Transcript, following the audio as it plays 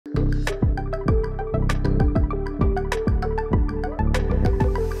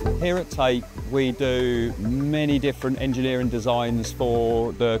Here at TAIT, we do many different engineering designs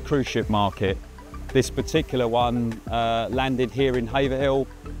for the cruise ship market. This particular one landed here in Haverhill,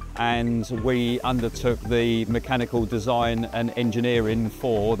 and we undertook the mechanical design and engineering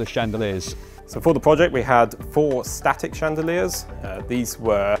for the chandeliers. So for the project we had 4 static chandeliers. These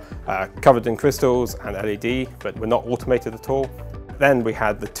were covered in crystals and LED, but were not automated at all. Then we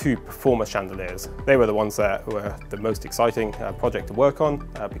had the 2 performer chandeliers. They were the ones that were the most exciting project to work on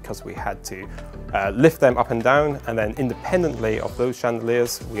because we had to lift them up and down, and then independently of those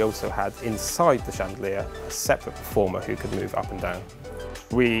chandeliers we also had inside the chandelier a separate performer who could move up and down.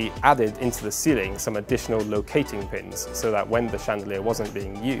 We added into the ceiling some additional locating pins so that when the chandelier wasn't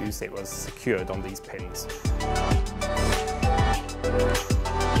being used it was secured on these pins.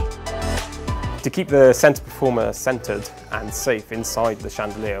 To keep the centre performer centred and safe inside the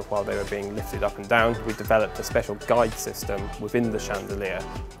chandelier while they were being lifted up and down, we developed a special guide system within the chandelier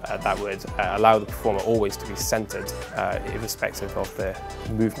that would allow the performer always to be centred irrespective of the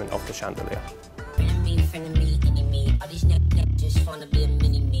movement of the chandelier.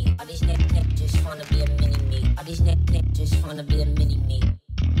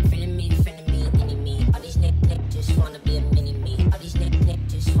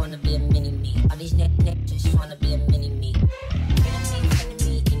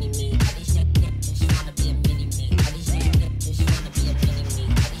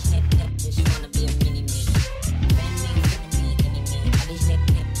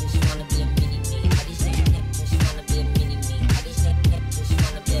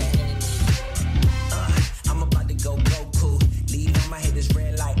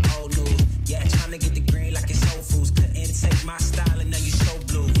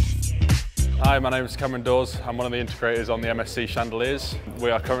 Hi, my name is Cameron Dawes. I'm one of the integrators on the MSC chandeliers.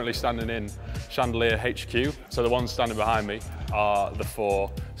 We are currently standing in Chandelier HQ. So the ones standing behind me are the 4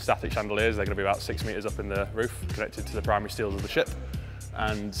 static chandeliers. They're going to be about 6 metres up in the roof, connected to the primary steels of the ship.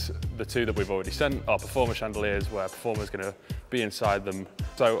 And the 2 that we've already sent are performer chandeliers, where performer's going to be inside them.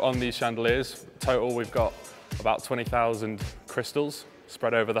 So on these chandeliers, total we've got about 20,000 crystals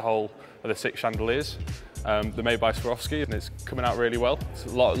spread over the whole of the 6 chandeliers. They're made by Swarovski and it's coming out really well. It's a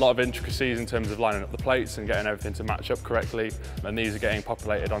lot of intricacies in terms of lining up the plates and getting everything to match up correctly. And these are getting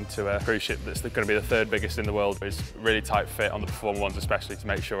populated onto a cruise ship that's going to be the 3rd biggest in the world. It's really tight fit on the performer ones, especially to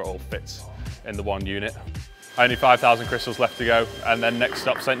make sure it all fits in the one unit. Only 5,000 crystals left to go, and then next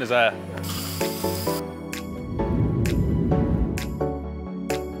stop, St. Nazaire.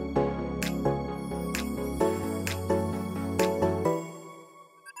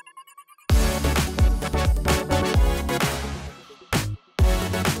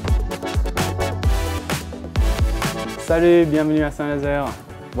 Salut, bienvenue à Saint-Nazaire.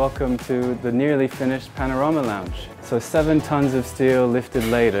 Welcome to the nearly finished Panorama Lounge. So 7 tons of steel lifted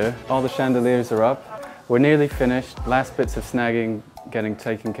later, all the chandeliers are up. We're nearly finished, last bits of snagging getting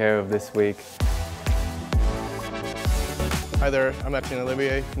taken care of this week. Hi there, I'm Etienne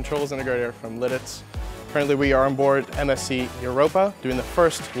Olivier, Controls Integrator from Lidditz. Currently we are on board MSC Europa, doing the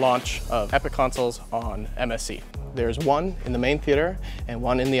first launch of Epic consoles on MSC. There's one in the main theater and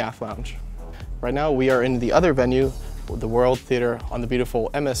one in the aft lounge. Right now we are in the other venue, the World Theater, on the beautiful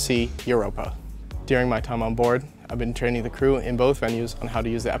MSC Europa. During my time on board, I've been training the crew in both venues on how to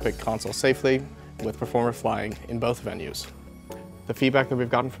use the Epic console safely, with performer flying in both venues. The feedback that we've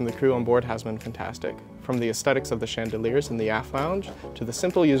gotten from the crew on board has been fantastic. From the aesthetics of the chandeliers in the aft lounge, to the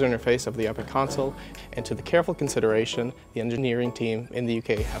simple user interface of the Epic console, and to the careful consideration the engineering team in the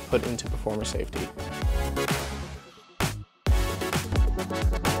UK have put into performer safety.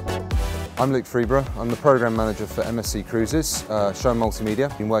 I'm Luke Freeborough. I'm the Programme Manager for MSC Cruises, Show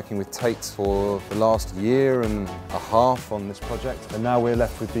Multimedia. Been working with TAIT for the last year and a half on this project. And now we're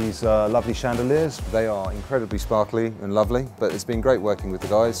left with these lovely chandeliers. They are incredibly sparkly and lovely, but it's been great working with the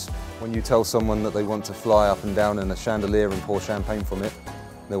guys. When you tell someone that they want to fly up and down in a chandelier and pour champagne from it,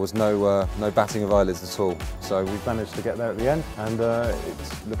 there was no batting of eyelids at all. So we've managed to get there at the end, and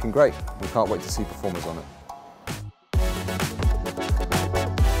it's looking great. We can't wait to see performers on it.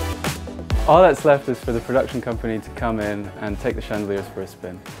 All that's left is for the production company to come in and take the chandeliers for a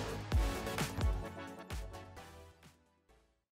spin.